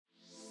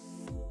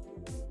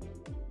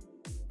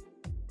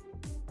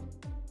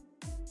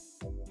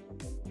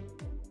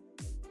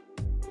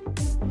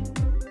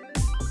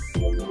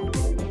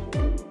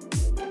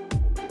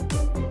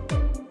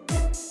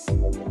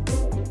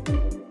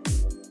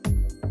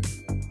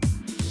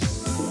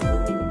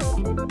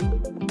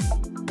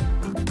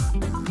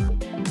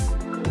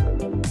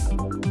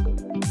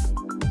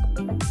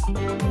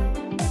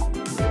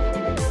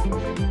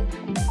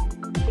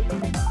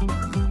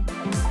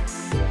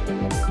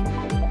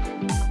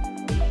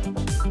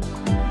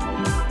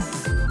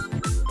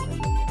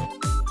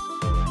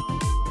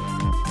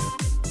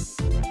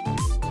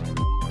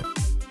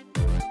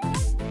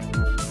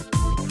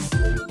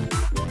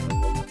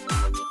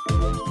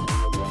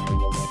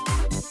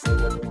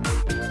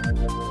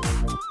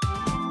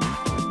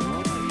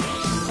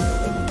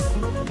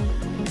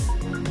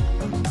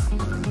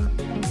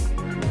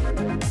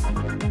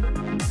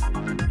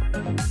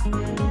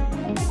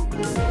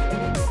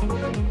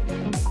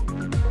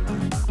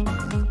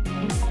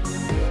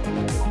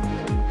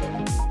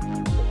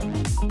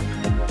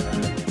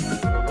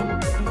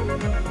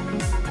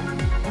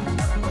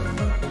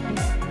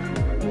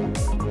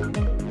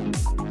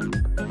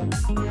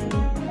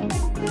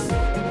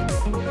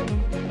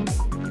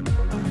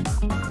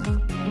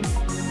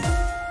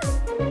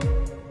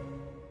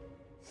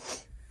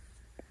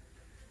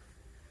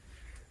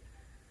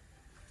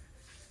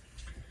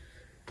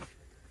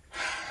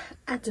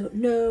don't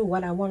know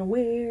what I want to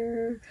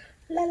wear.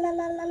 La la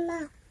la la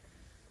la.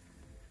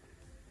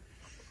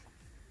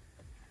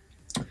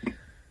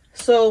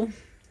 So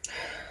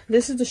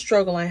this is the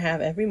struggle I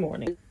have every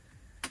morning.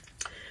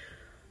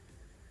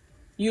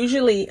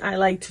 Usually I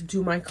like to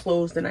do my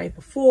clothes the night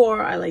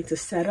before. I like to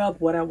set up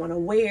what I want to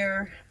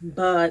wear,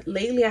 but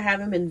lately I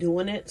haven't been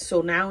doing it.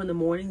 So now in the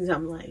mornings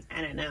I'm like,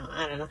 I don't know.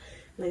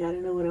 Like, I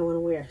don't know what I want to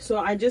wear. So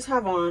I just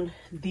have on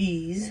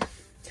these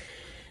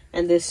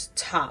and this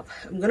top.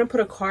 I'm going to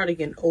put a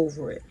cardigan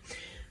over it.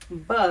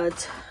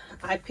 But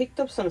I picked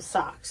up some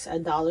socks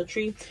at Dollar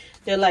Tree.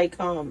 They're like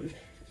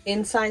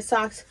inside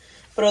socks,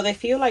 but they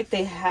feel like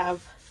they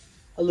have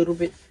a little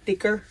bit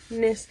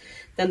thickerness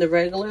than the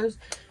regulars.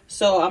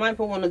 So I might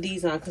put one of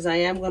these on because I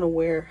am going to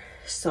wear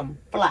some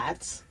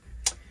flats.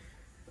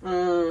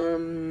 I'll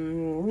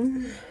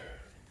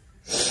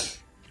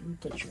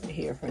put you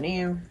here for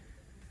now.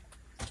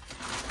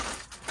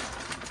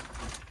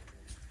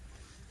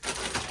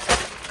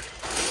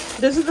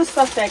 This is the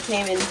stuff that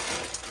came in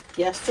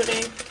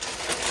yesterday.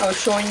 I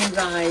was showing you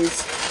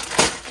guys.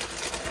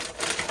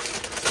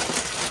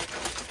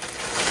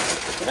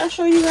 Did I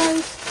show you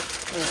guys?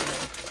 I don't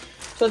know.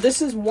 So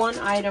this is one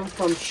item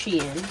from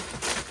Shein.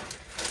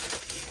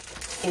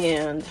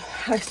 And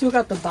I still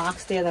got the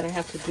box there that I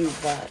have to do,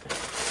 but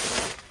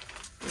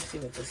let's see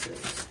what this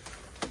is.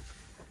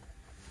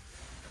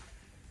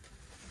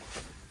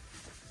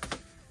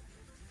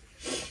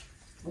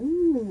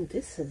 Ooh,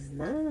 this is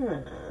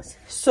nice.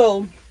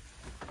 So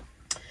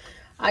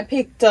I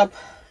picked up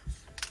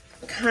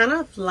kind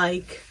of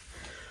like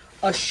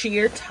a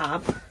sheer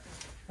top,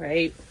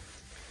 right?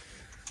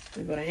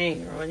 I'm gonna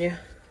hang her on you.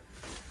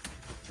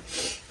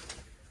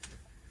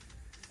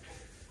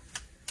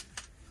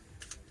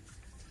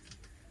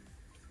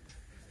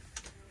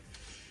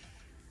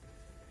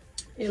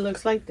 It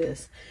looks like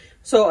this.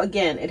 So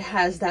again, it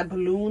has that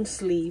balloon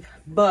sleeve,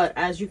 but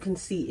as you can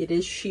see, it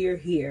is sheer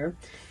here.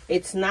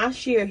 It's not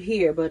sheer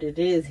here, but it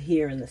is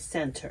here in the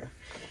center.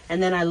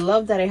 And then I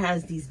love that it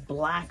has these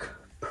black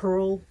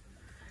pearl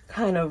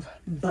kind of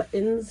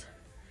buttons.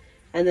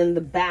 And then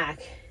the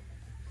back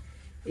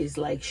is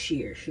like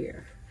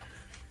sheer.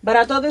 But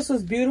I thought this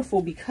was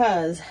beautiful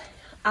because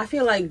I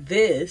feel like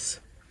this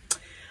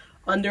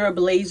under a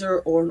blazer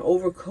or an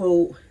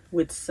overcoat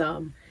with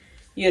some,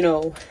 you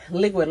know,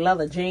 liquid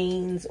leather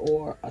jeans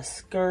or a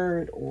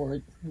skirt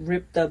or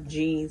ripped up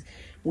jeans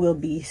will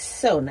be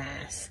so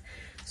nice.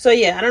 So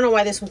yeah, I don't know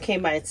why this one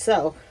came by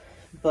itself,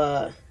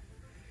 but,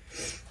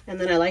 and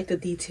then I like the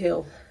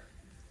detail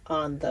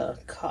on the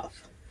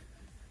cuff.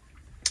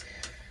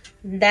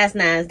 That's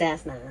nice,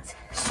 that's nice.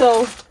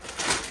 So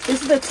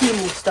this is the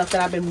TEMU stuff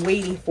that I've been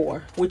waiting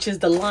for, which is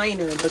the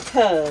liner,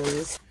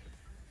 because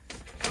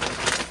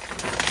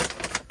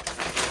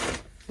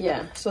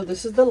yeah, so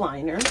this is the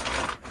liner.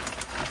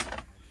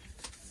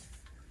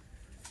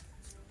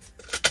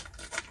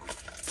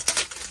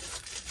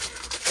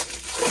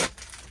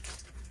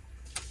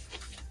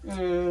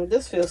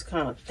 This feels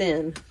kind of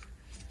thin,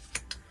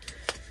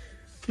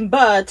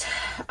 but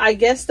I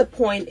guess the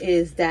point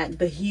is that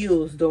the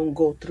heels don't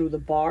go through the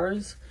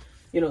bars,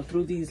 you know,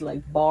 through these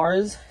like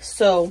bars.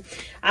 So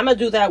I'm gonna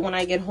do that when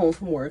I get home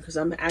from work, because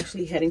I'm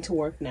actually heading to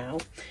work now,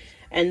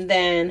 and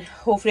then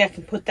hopefully I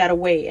can put that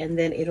away, and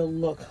then it'll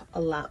look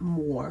a lot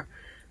more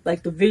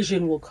like the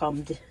vision will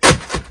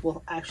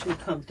actually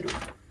come through.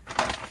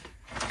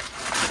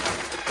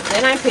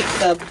 Then I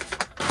picked up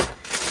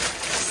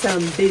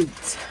some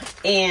boots.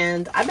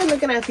 And I've been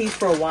looking at these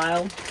for a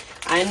while.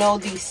 I know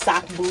these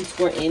sock boots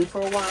were in for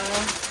a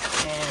while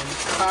and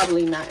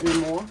probably not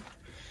anymore.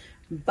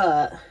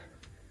 But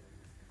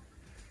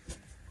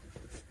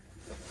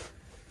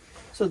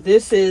so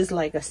this is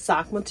like a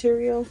sock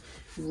material,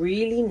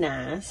 really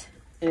nice.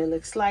 And it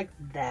looks like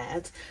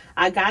that.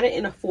 I got it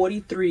in a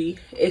 43.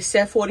 It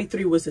said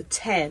 43 was a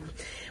 10,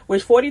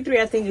 which 43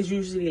 I think is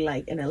usually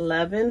like an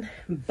 11,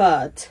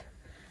 but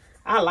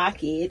I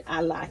like it.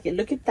 I like it.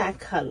 Look at that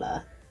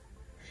color.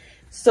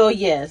 So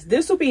yes,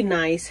 this will be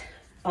nice.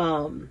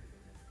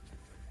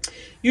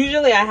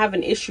 Usually I have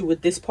an issue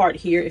with this part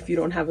here if you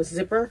don't have a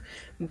zipper,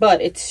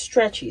 but it's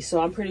stretchy, so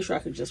I'm pretty sure I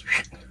could just,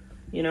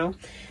 you know.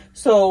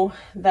 So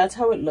that's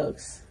how it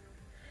looks.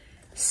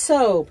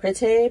 So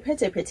pretty,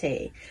 pretty,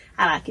 pretty.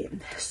 I like it.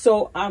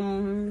 So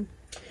I'm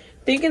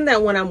thinking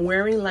that when I'm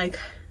wearing, like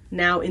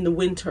now in the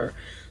winter,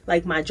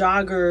 like my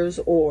joggers,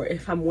 or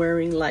if I'm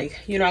wearing, like,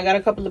 you know, I got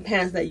a couple of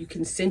pants that you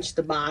can cinch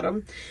the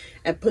bottom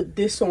and put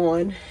this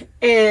on.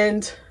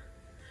 And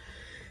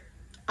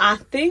I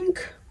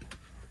think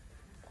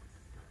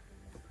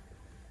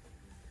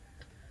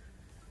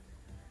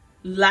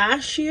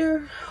last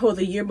year or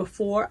the year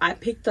before, I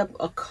picked up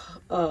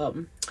a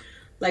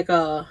like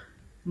a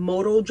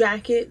moto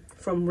jacket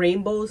from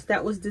Rainbows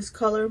that was this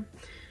color.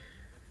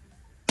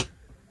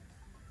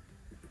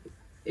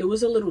 It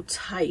was a little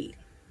tight.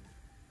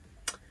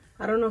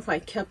 I don't know if I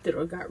kept it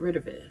or got rid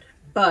of it,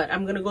 but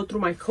I'm gonna go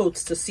through my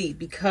coats to see,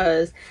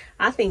 because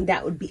I think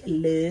that would be a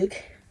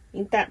look.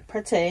 Ain't that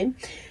pretty?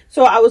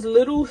 So I was a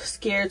little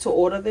scared to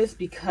order this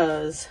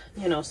because,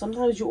 you know,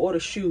 sometimes you order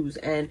shoes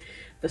and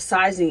the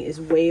sizing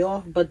is way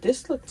off, but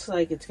this looks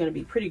like it's gonna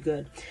be pretty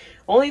good.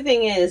 Only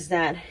thing is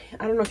that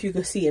I don't know if you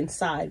can see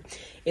inside,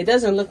 it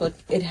doesn't look like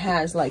it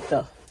has like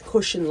the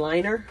cushion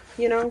liner,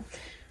 you know,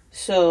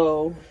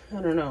 so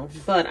I don't know,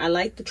 but I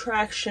like the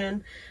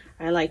traction.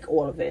 I like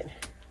all of it,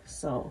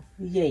 so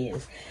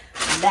yes,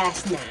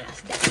 that's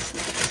nice. That's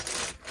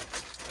nice.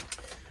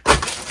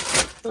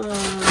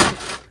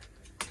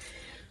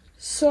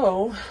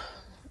 So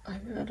I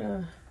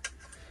gotta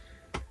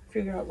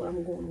figure out what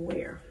I'm going to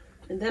wear.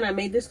 And then I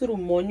made this little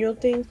moño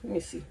thing. Let me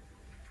see.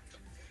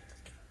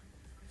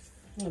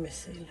 Let me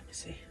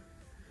see.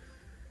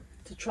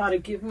 To try to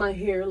give my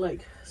hair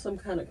like some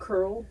kind of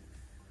curl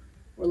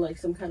or like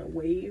some kind of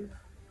wave.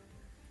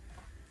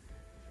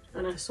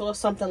 And I saw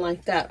something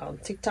like that on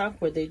TikTok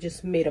where they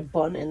just made a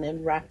bun and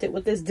then wrapped it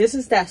with this. This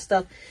is that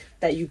stuff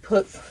that you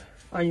put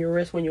on your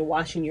wrist when you're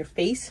washing your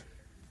face.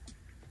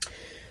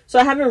 So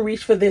I haven't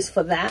reached for this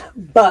for that,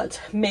 but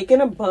making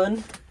a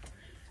bun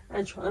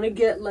and trying to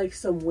get like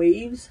some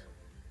waves,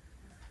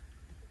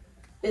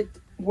 it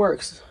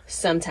works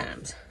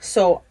sometimes.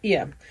 So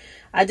yeah,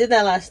 I did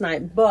that last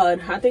night,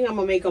 but I think I'm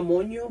gonna make a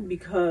moño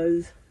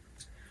because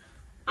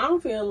I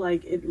don't feel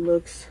like it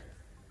looks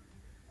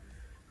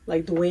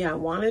like the way I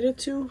wanted it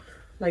to.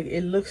 Like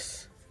it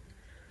looks,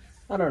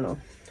 I don't know,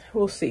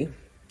 we'll see.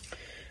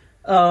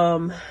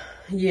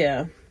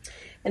 Yeah,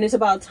 and it's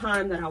about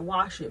time that I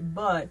wash it.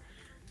 But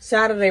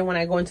Saturday when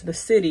I go into the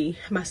city,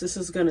 my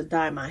sister's gonna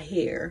dye my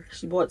hair.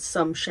 She bought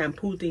some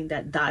shampoo thing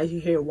that dyes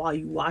your hair while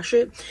you wash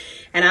it,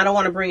 and I don't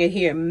want to bring it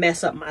here and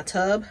mess up my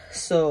tub.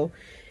 So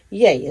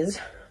yes,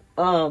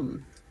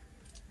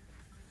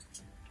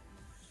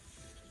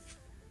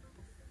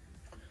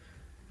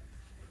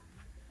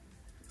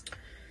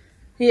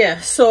 yeah,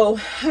 so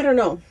I don't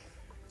know.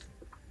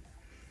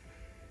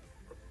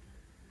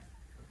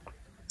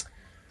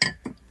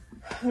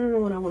 I don't know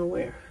what I want to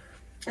wear.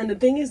 And the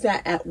thing is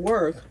that at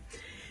work,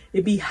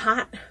 it'd be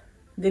hot,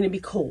 then it'd be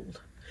cold.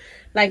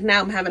 Like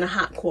now I'm having a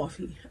hot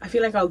coffee. I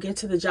feel like I'll get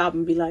to the job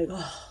and be like,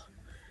 oh.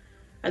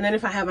 And then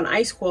if I have an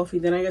iced coffee,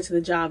 then I get to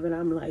the job and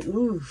I'm like,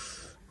 ooh.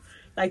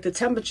 Like the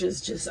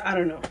temperature's just, I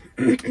don't know.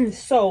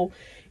 So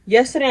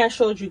yesterday I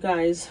showed you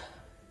guys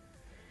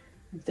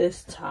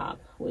this top,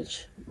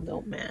 which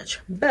don't match.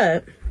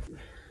 But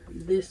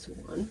this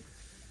one.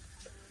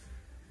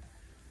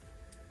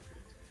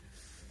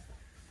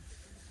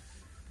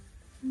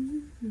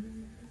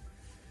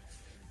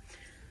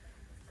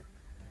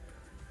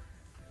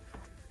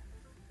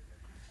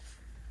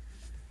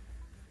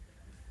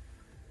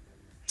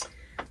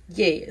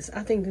 Yes,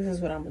 I think this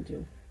is what I'm gonna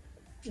do.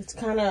 It's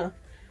kind of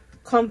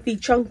comfy,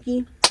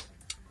 chunky,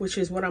 which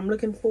is what I'm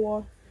looking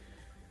for.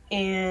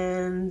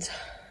 And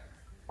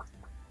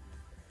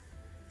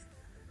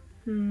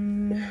I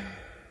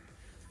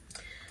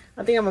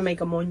think I'm gonna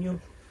make a moño.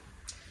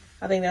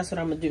 I think that's what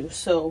I'm gonna do.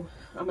 So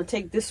I'm gonna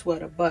take this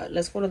sweater, but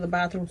let's go to the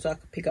bathroom so I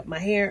can pick up my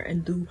hair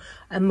and do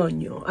a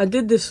moño. I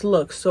did this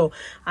look, so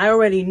I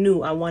already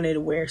knew I wanted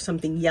to wear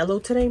something yellow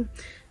today.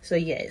 So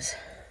yes,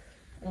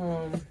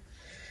 let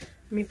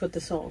me put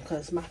this on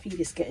because my feet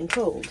is getting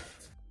cold.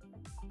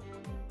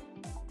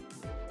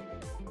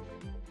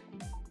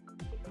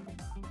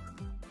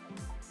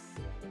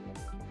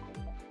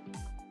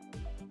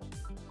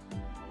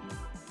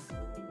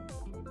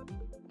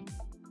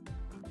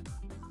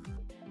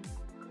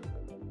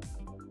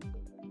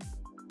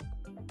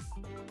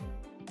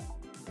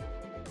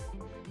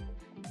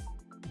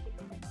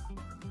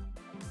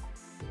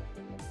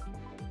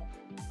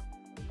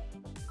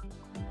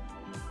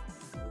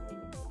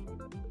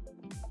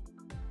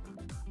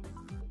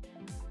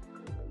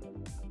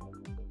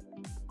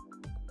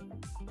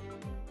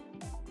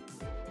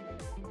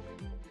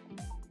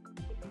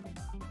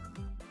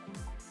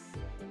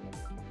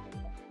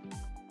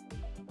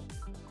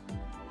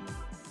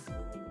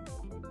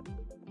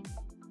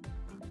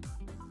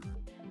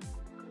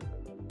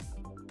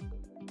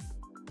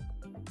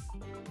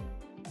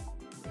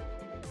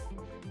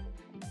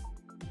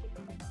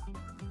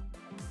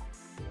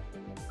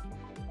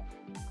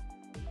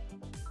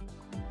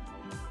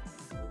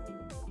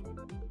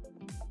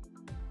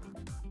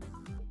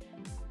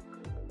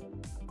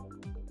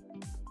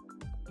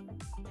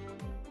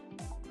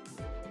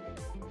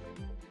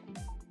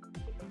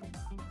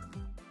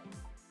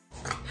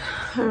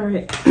 All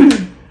right,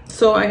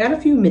 so I got a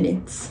few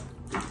minutes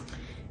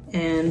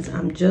and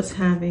I'm just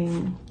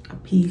having a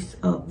piece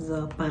of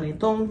the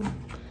panettone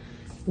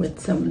with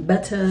some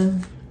butter,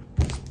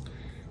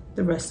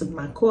 the rest of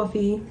my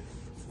coffee,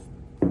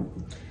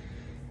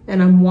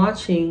 and I'm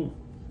watching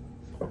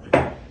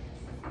the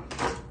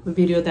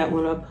video that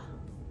went up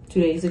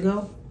 2 days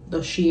ago, the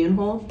Shein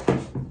haul.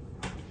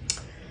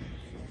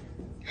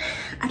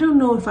 I don't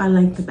know if I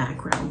like the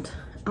background.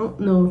 I don't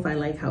know if I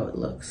like how it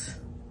looks.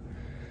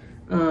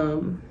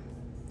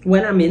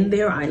 When I'm in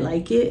there, I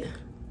like it.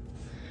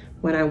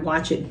 When I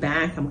watch it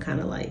back, I'm kind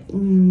of like,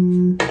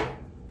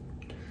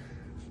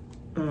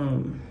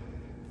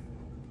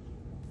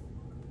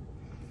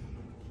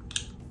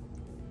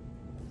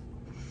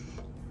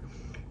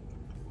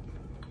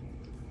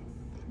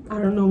 I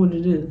don't know what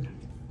it is.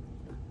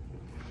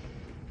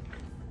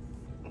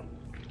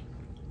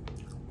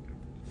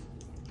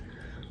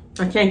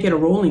 I can't get a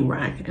rolling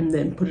rack and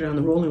then put it on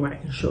the rolling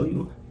rack and show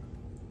you.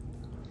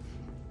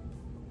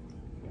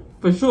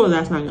 For sure,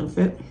 that's not gonna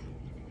fit.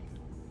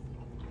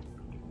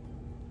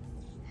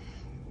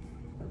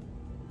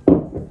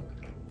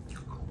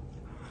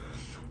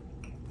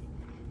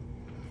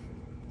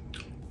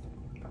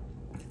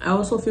 I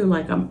also feel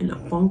like I'm in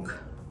a funk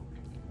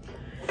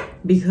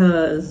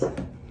because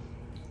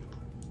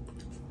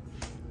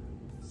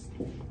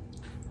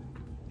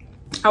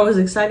I was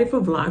excited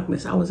for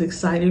Vlogmas. I was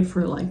excited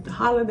for like the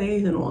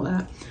holidays and all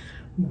that,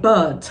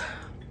 but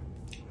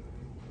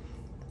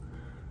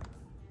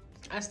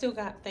I still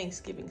got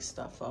Thanksgiving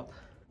stuff up.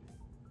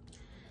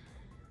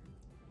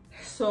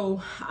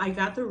 So I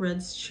got the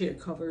red chair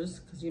covers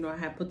because, you know, I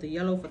had put the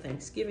yellow for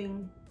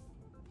Thanksgiving.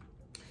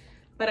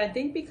 But I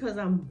think because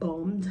I'm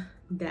bummed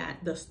that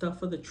the stuff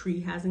for the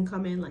tree hasn't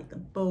come in, like the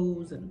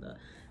bows and the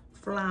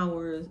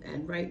flowers,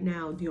 and right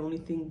now the only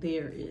thing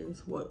there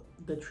is what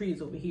the tree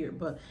is over here,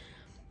 but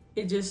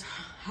it just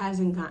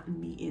hasn't gotten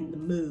me in the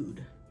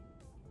mood.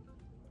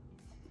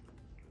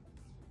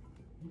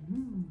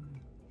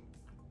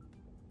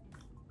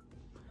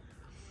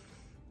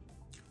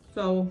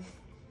 So,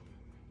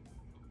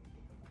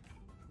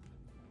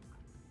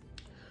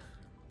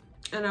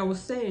 and I was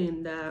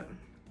saying that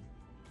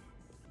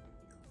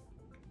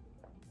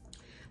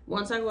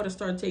once I go to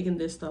start taking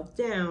this stuff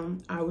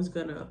down, I was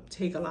gonna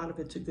take a lot of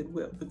it to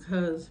Goodwill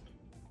because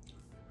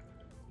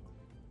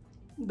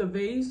the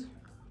vase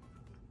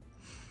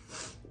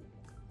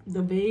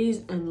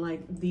and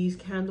like these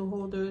candle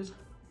holders,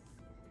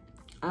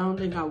 I don't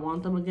think I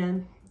want them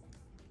again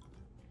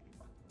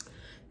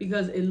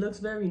because it looks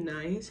very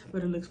nice,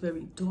 but it looks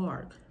very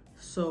dark.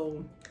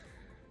 So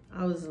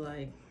I was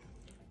like,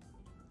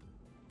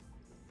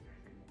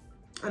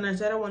 and I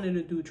said I wanted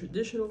to do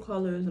traditional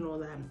colors and all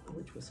that,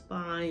 which was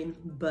fine,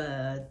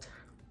 but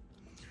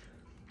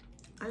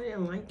I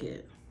didn't like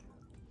it.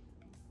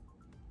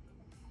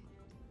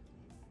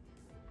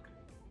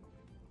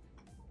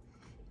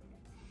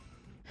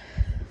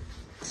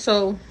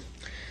 So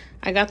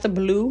I got the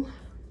blue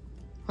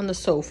on the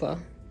sofa.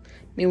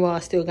 Meanwhile, I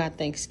still got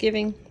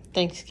Thanksgiving.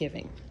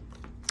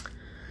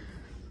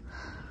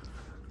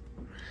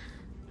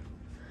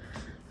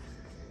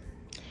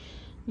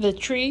 The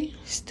tree,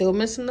 still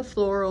missing the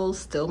florals,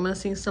 still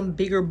missing some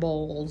bigger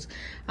balls.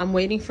 I'm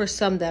waiting for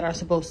some that are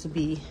supposed to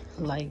be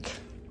like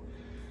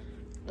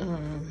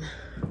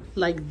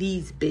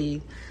these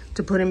big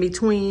to put in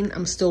between.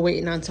 I'm still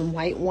waiting on some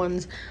white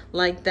ones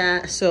like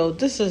that. So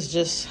this is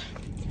just,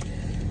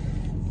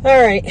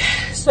 all right.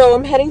 So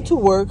I'm heading to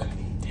work.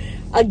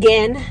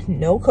 Again,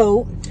 no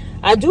coat.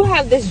 I do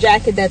have this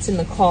jacket that's in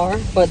the car,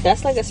 but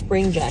that's like a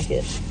spring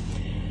jacket.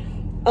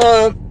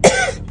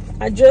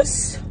 I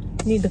just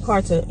need the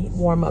car to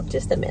warm up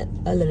just a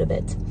little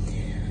bit.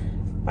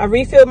 I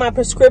refilled my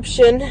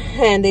prescription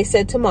and they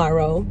said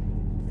tomorrow.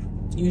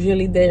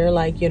 Usually they're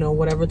like, you know,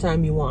 whatever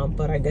time you want,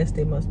 but I guess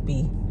they must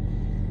be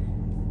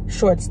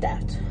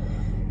short-staffed.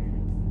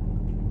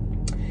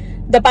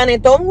 The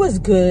panettone was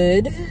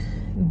good,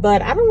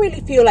 but I don't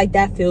really feel like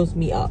that fills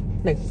me up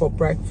like for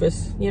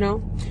breakfast, you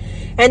know.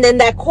 And then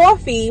that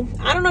coffee,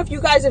 I don't know if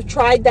you guys have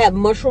tried that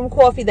mushroom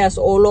coffee that's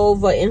all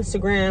over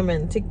Instagram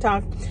and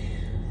TikTok.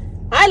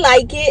 I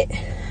like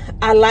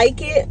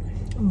it,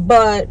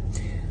 but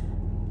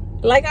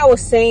like I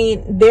was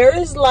saying, there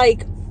is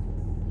like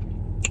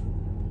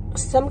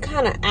some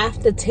kind of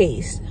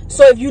aftertaste.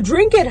 So if you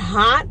drink it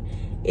hot,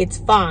 it's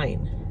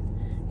fine.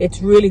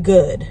 It's really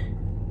good.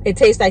 It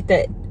tastes like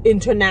that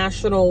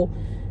international,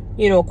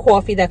 you know,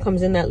 coffee that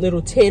comes in that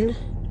little tin.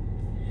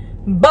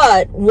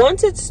 But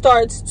once it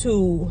starts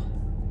to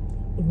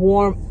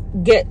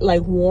get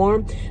like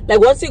warm, like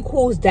once it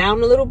cools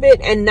down a little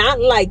bit, and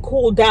not like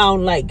cool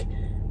down like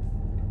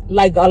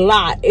a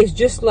lot, it's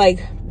just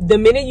like the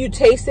minute you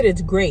taste it,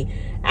 it's great.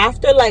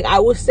 After like I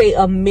would say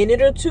a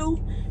minute or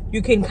two,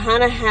 you can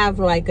kind of have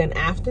like an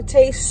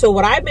aftertaste. So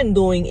what I've been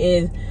doing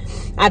is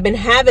I've been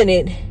having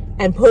it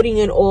and putting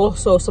in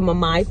also some of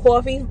my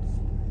coffee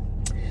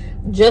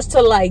just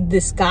to like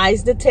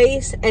disguise the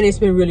taste, and it's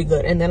been really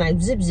good. And then I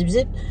zip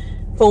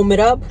foam it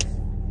up,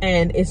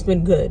 and it's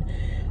been good.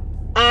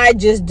 I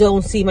just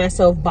don't see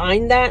myself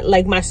buying that.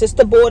 Like my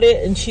sister bought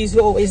it and she's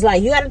always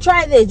like, you gotta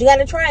try this, you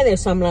gotta try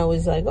this. So I'm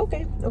always like,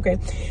 okay.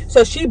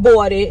 So she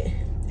bought it,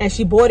 and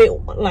she bought it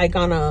like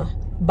on a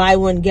buy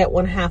one get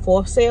one half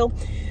off sale.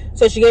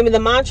 So she gave me the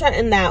matcha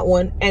and that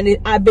one, and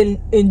I've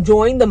been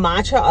enjoying the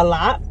matcha a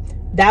lot.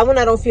 That one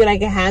I don't feel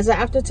like it has an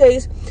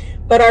aftertaste,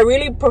 but I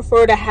really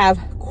prefer to have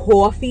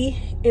coffee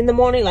in the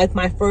morning, like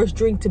my first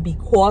drink to be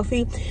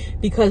coffee,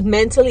 because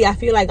mentally I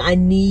feel like I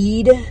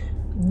need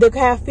the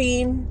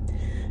caffeine,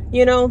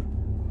 you know.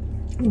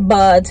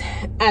 But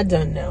I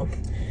don't know.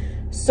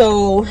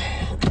 So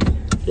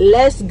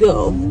let's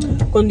go.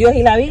 Con Dios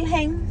y la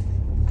Virgen.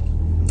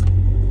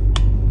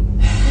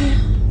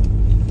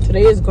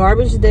 Today is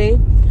garbage day.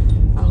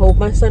 I hope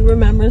my son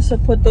remembers to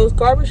put those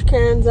garbage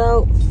cans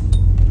out.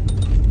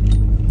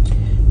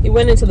 He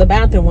went into the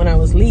bathroom when I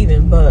was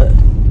leaving, but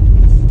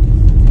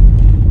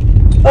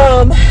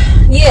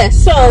yeah,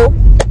 so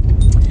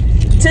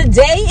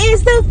today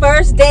is the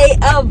first day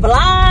of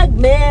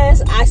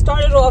Vlogmas. I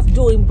started off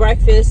doing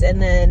breakfast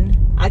and then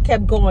I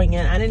kept going,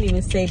 and I didn't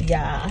even say to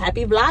y'all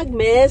happy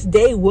Vlogmas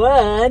day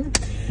 1.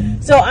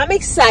 So I'm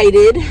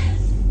excited.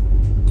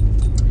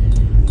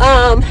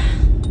 And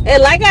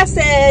like I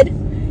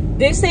said,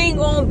 this ain't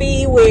gonna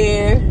be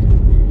where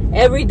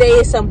every day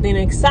is something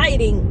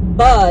exciting,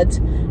 but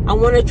I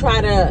want to try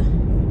to,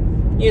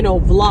 you know,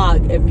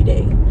 vlog every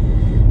day.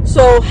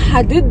 So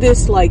I did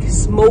this like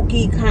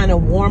smoky kind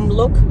of warm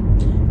look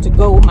to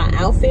go with my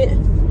outfit.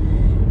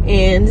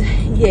 And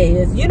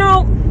yeah, you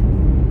know,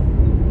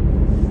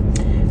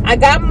 I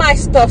got my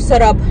stuff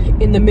set up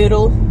in the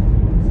middle,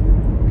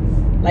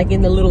 like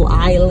in the little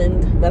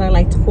island that I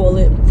like to call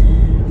it.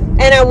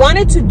 And I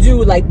wanted to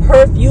do like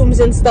perfumes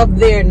and stuff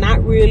there,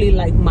 not really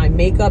like my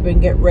makeup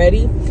and get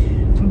ready.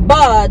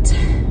 But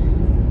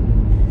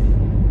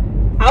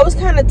I was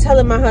kind of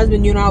telling my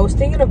husband, you know, I was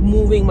thinking of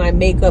moving my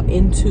makeup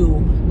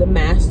into the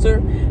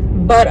master.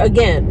 But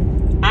again,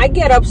 I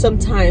get up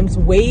sometimes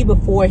way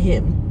before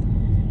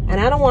him, and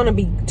I don't want to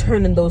be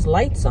turning those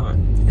lights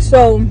on.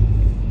 So,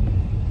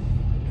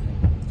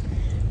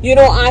 you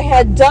know, I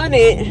had done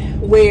it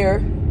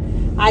where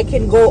I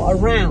can go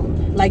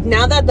around. Like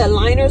now that the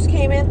liners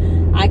came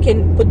in, I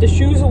can put the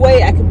shoes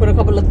away. I can put a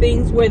couple of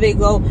things where they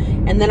go,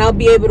 and then I'll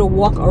be able to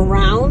walk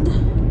around.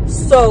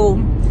 So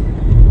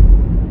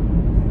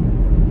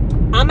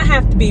I'm gonna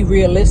have to be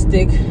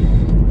realistic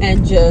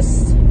and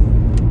just,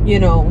 you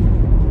know,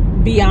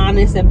 be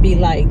honest and be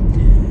like,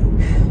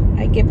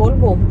 I get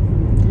polvo.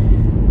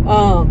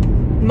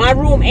 My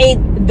room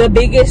ain't the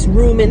biggest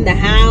room in the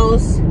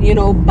house, you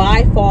know,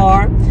 by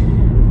far,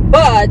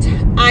 but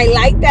I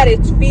like that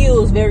it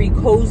feels very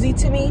cozy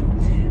to me.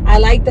 I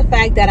like the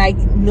fact that I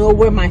know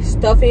where my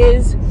stuff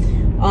is.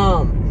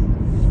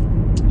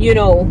 You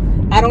know,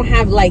 I don't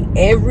have like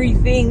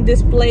everything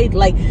displayed.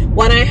 Like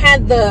when I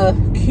had the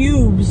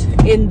cubes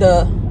in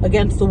the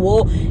against the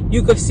wall,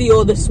 you could see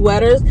all the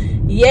sweaters.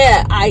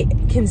 Yeah, I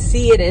can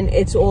see it and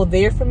it's all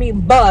there for me.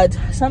 But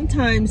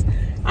sometimes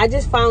I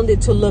just found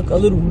it to look a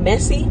little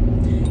messy,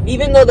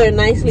 even though they're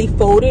nicely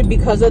folded,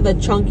 because of the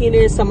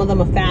chunkiness. Some of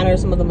them are fatter,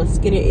 some of them are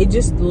skinnier. It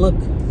just look,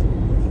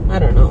 I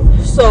don't know.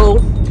 So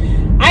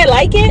I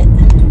like it.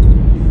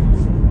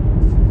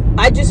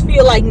 I just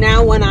feel like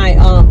now when I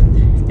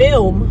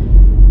film,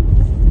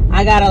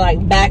 I gotta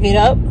like back it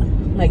up,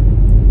 like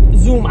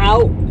zoom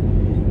out,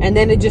 and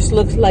then it just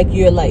looks like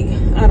you're like,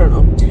 I don't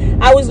know.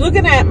 I was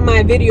looking at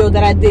my video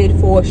that I did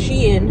for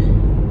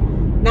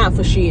Shein, not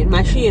for Shein,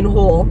 my Shein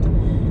haul,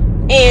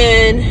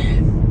 and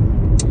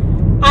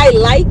I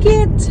like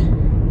it,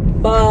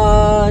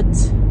 but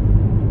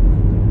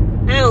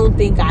I don't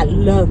think I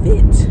love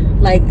it.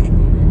 Like,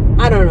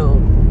 I don't know.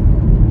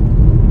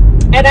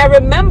 And I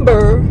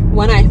remember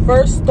when I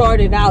first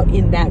started out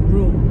in that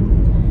room,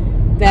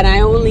 that I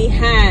only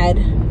had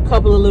a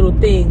couple of little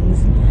things.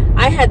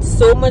 I had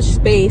so much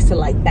space to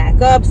like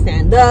back up,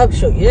 stand up,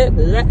 show you,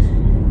 blah, blah.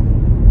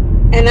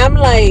 And I'm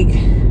like,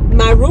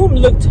 my room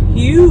looked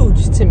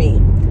huge to me.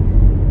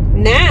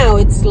 Now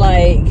it's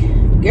like,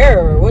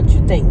 girl, what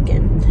you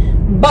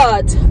thinking?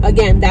 But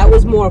again, that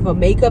was more of a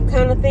makeup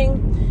kind of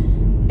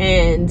thing,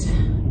 and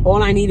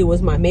all I needed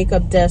was my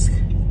makeup desk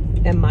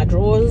and my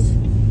drawers.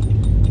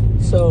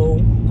 So,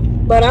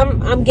 but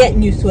I'm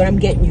getting used to it. I'm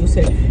getting used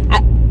to it.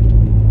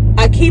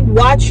 I keep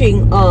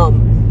watching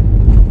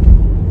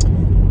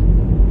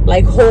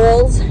like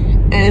hauls,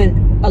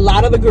 and a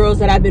lot of the girls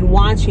that I've been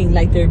watching,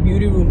 like their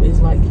beauty room is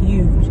like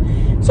huge.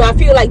 So I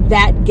feel like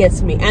that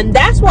gets me, and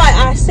that's why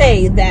I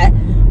say that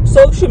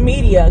social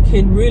media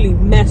can really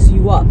mess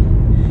you up.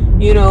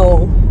 You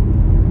know,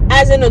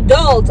 as an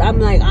adult, I'm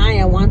like,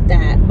 I want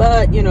that,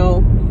 but you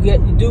know, you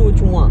do what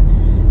you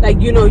want. Like,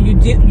 you know, you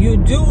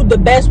do the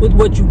best with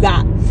what you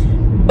got.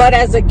 But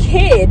as a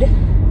kid,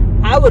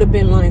 I would have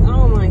been like,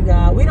 oh my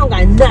God, we don't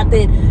got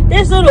nothing.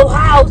 This little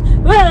house,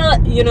 blah,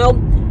 you know.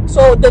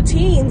 So the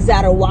teens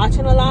that are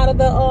watching a lot of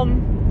the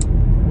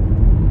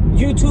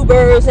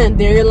YouTubers, and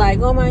they're like,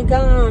 oh my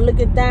God, look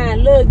at that.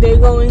 Look, they're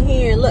going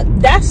here. Look,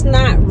 that's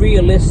not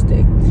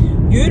realistic.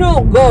 You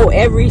don't go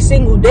every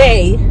single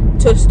day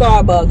to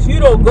Starbucks. You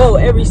don't go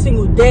every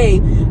single day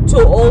to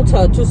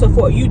Ulta, to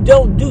Sephora. You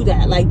don't do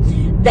that. Like,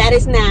 that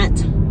is not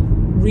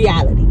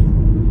reality.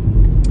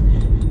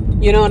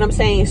 You know what I'm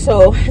saying?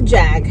 So,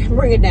 Jag,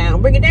 bring it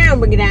down, bring it down,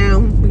 bring it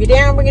down, bring it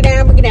down, bring it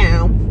down, bring it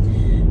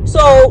down.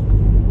 So,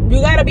 you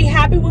gotta be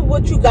happy with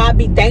what you got.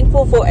 Be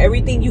thankful for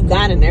everything you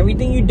got and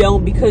everything you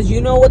don't, because you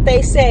know what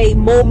they say,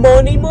 more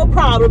money, more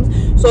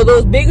problems. So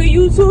those bigger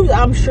YouTubers,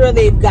 I'm sure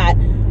they've got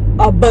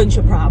a bunch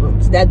of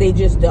problems that they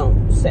just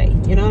don't say.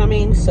 You know what I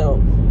mean? So,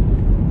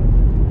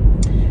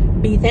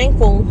 be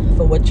thankful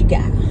for what you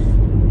got.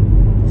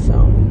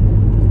 So,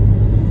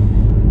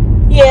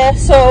 yeah,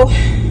 so,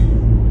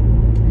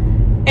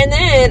 and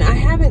then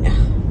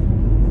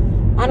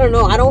I don't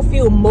know, I don't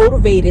feel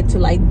motivated to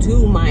like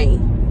do my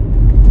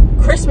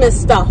Christmas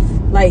stuff.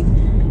 Like,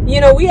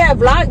 you know, we have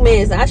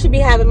Vlogmas. I should be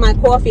having my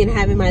coffee and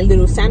having my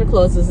little Santa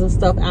Clauses and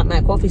stuff at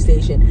my coffee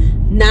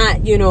station,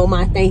 not, you know,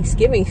 my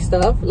Thanksgiving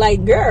stuff.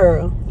 Like,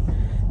 girl,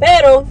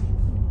 Pero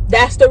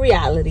that's the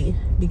reality,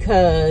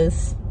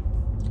 because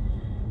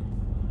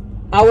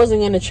I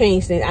wasn't going to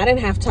change things. I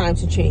didn't have time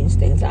to change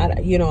things.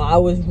 I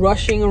was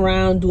rushing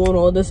around doing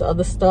all this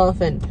other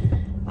stuff, and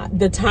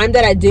the time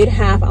that I did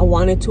have, I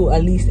wanted to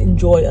at least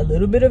enjoy a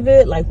little bit of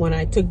it. Like when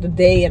I took the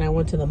day and I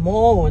went to the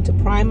mall, went to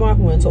Primark,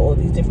 went to all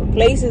these different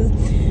places.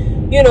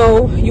 You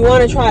know, you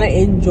want to try to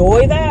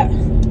enjoy that,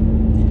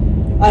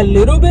 a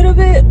little bit of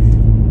it.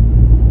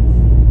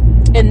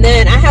 And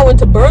then I went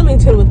to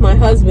Burlington with my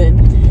husband,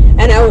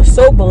 and I was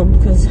so bummed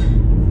because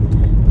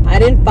I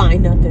didn't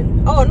find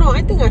nothing. Oh no,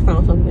 I think I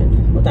found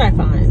something. What did I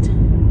find?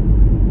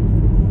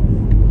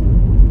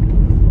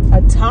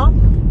 A top,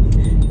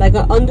 like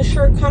an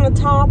undershirt kind of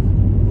top,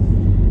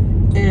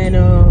 and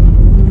I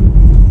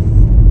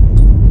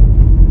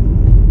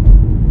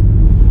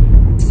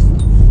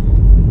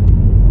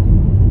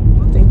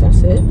think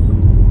that's it.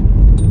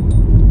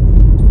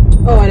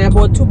 Oh, and I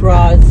bought 2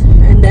 bras,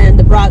 and then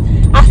the bras,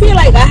 I feel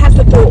like I have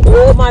to throw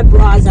all my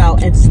bras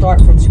out and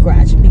start from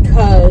scratch,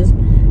 because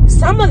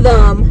some of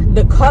them,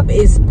 the cup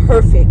is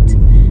perfect,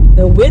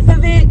 the width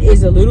of it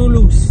is a little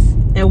loose,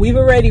 and we've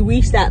already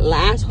reached that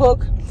last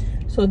hook.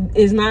 So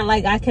it's not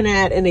like I can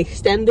add an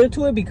extender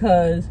to it,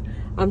 because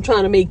I'm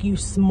trying to make you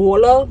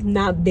smaller,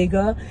 not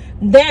bigger.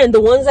 Then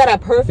the ones that are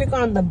perfect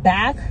on the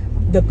back,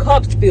 the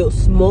cups feel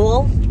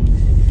small,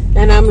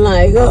 and I'm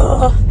like,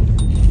 ugh,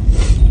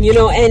 you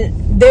know, and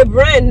they're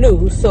brand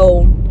new,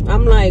 so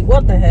I'm like,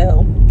 what the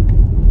hell?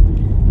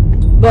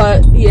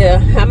 But yeah,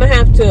 I'm gonna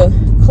have to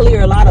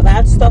clear a lot of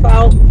that stuff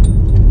out,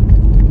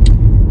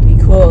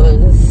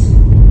 because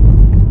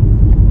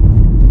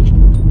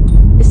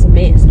it's a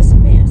mess. It's a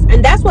mess.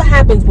 And that's what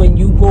happens when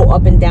you go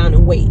up and down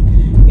in weight.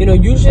 You know,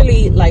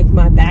 usually like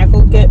my back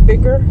will get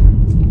bigger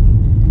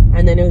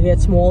and then it'll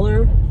get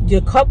smaller. Your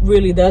cup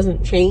really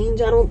doesn't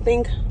change, I don't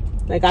think.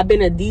 Like I've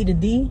been a D to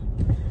D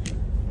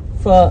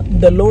for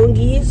the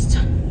longest,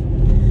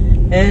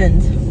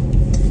 and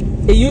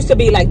it used to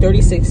be like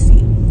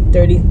 36D,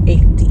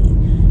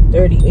 38D,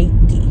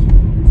 38D,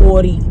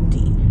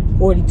 40D,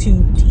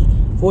 42D,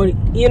 40,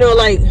 you know,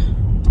 like,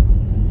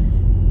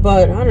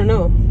 but I don't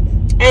know.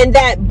 And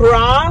that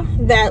bra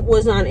that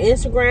was on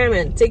Instagram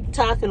and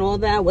TikTok and all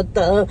that with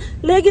the,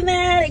 look at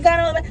that, it got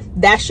all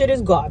that shit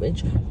is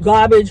garbage.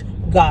 Garbage,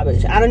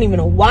 garbage. I don't even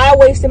know why I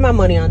wasted my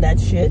money on that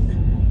shit.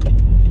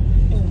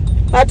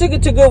 I took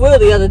it to Goodwill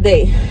the other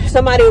day.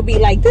 Somebody would be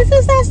like, this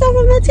is that stuff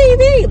on the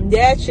TV.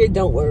 That shit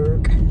don't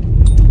work.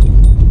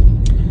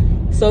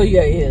 So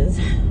yeah, it is.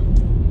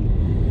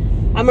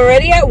 I'm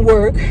already at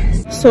work.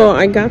 So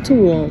I got to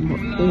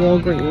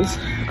Walgreens.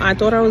 I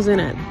thought I was in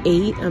at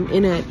 8. I'm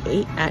in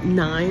at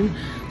 9.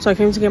 So I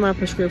came to get my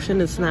prescription.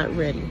 It's not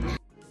ready.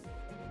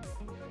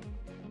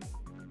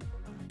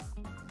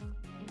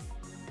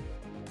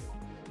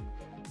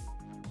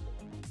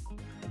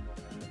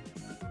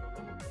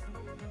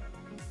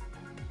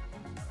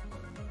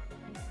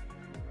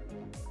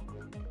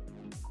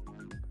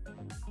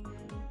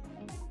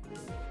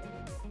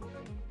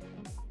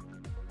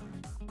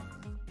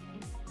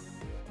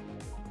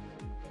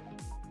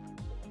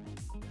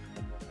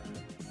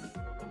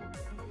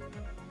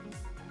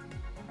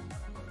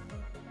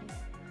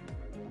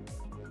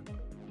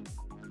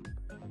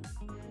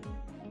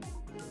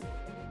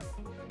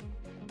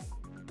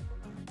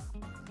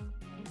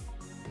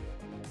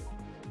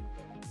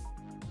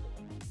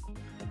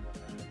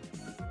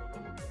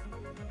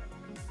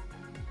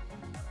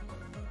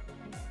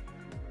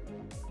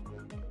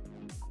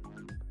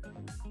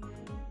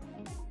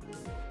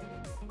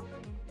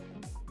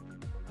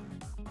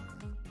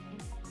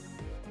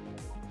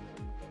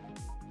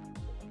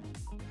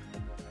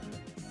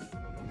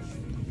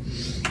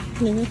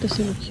 I got this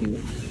little cute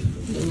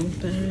little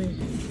bag.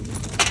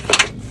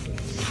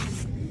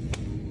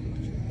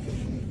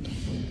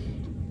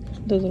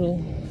 The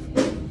little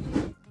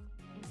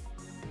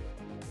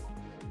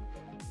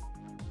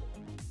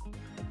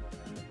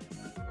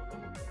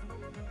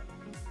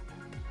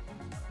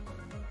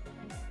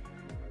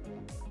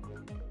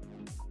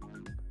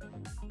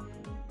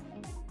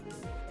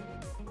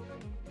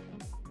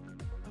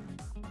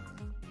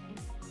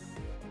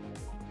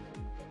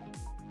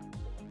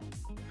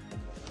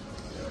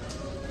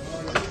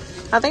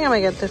I think I'm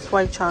gonna get this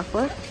white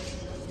chocolate.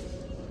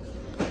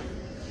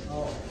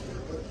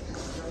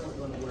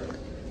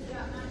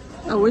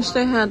 I wish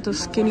they had the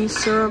skinny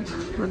syrup,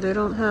 but they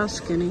don't have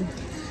skinny.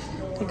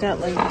 They got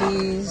like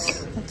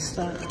these, what's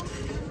that?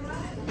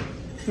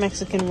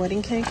 Mexican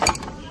wedding cake.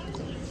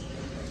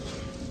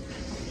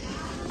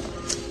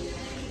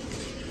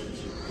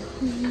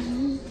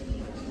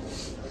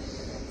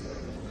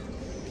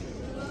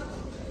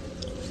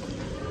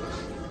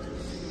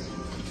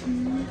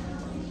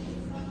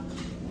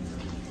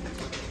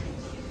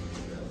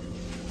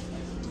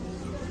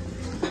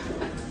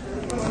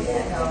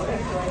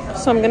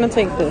 So I'm gonna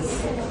take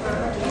this.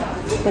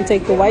 I'm gonna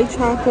take the white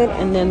chocolate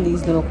and then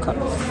these little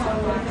cups,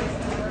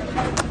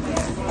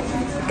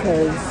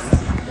 because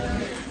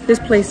this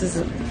place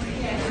is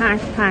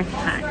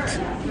packed.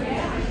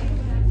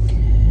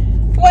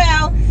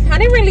 Well, I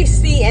didn't really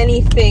see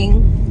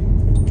anything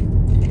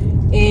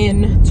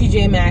in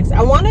TJ Maxx.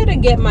 I wanted to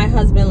get my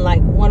husband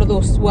like one of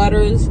those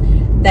sweaters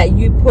that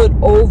you put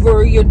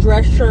over your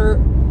dress shirt,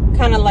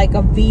 kind of like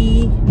a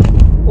V,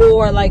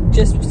 or like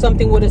just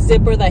something with a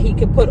zipper that he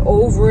could put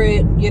over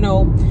it, you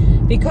know,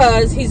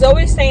 because he's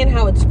always saying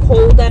how it's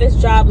cold at his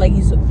job. Like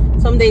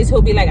some days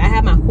he'll be like, I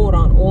had my coat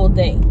on all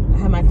day. I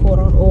had my coat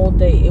on all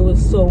day. It was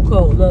so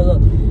cold.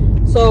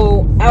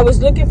 So I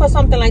was looking for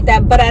something like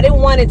that, but I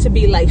didn't want it to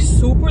be like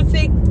super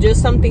thick,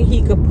 just something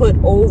he could put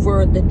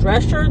over the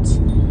dress shirts.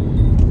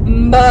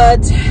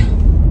 But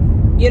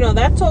you know,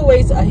 that's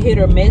always a hit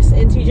or miss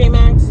in TJ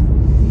Maxx.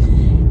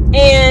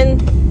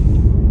 And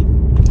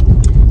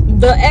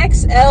the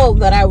XL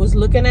that I was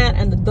looking at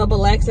and the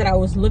XX that I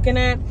was looking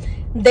at,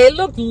 they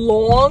look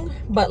long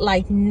but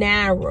like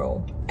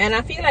narrow. And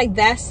I feel like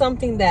that's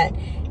something that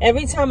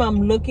every time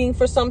I'm looking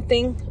for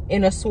something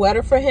in a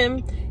sweater for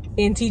him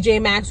in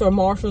TJ Maxx or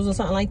Marshalls or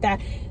something like that,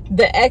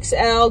 the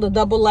XL, the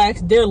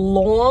XX, they're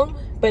long,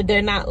 but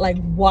they're not like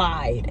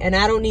wide. And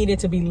I don't need it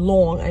to be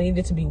long. I need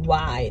it to be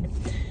wide.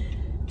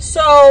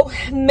 So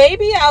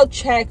maybe I'll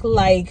check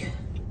like,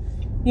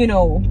 you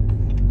know,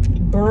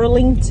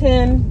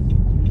 Burlington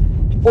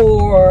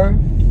or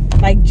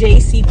like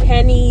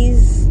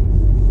JCPenney's,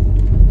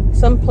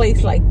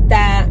 someplace like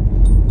that.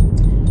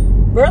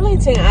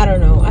 Burlington, I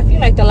don't know. I feel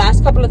like the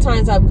last couple of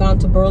times I've gone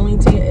to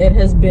Burlington, it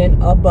has been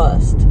a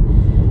bust.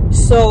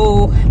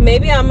 So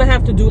maybe I'm gonna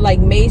have to do like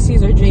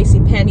Macy's or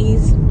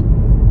JCPenney's.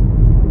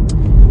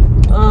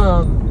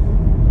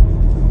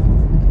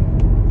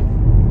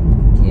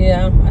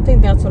 Yeah, I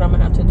think that's what I'm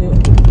gonna have to do.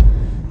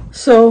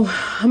 So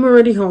I'm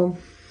already home.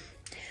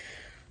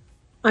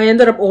 I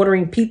ended up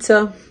ordering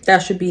pizza.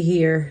 That should be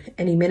here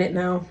any minute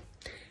now.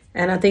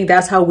 And I think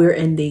that's how we're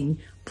ending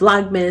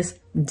Vlogmas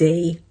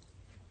day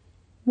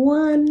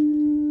 1.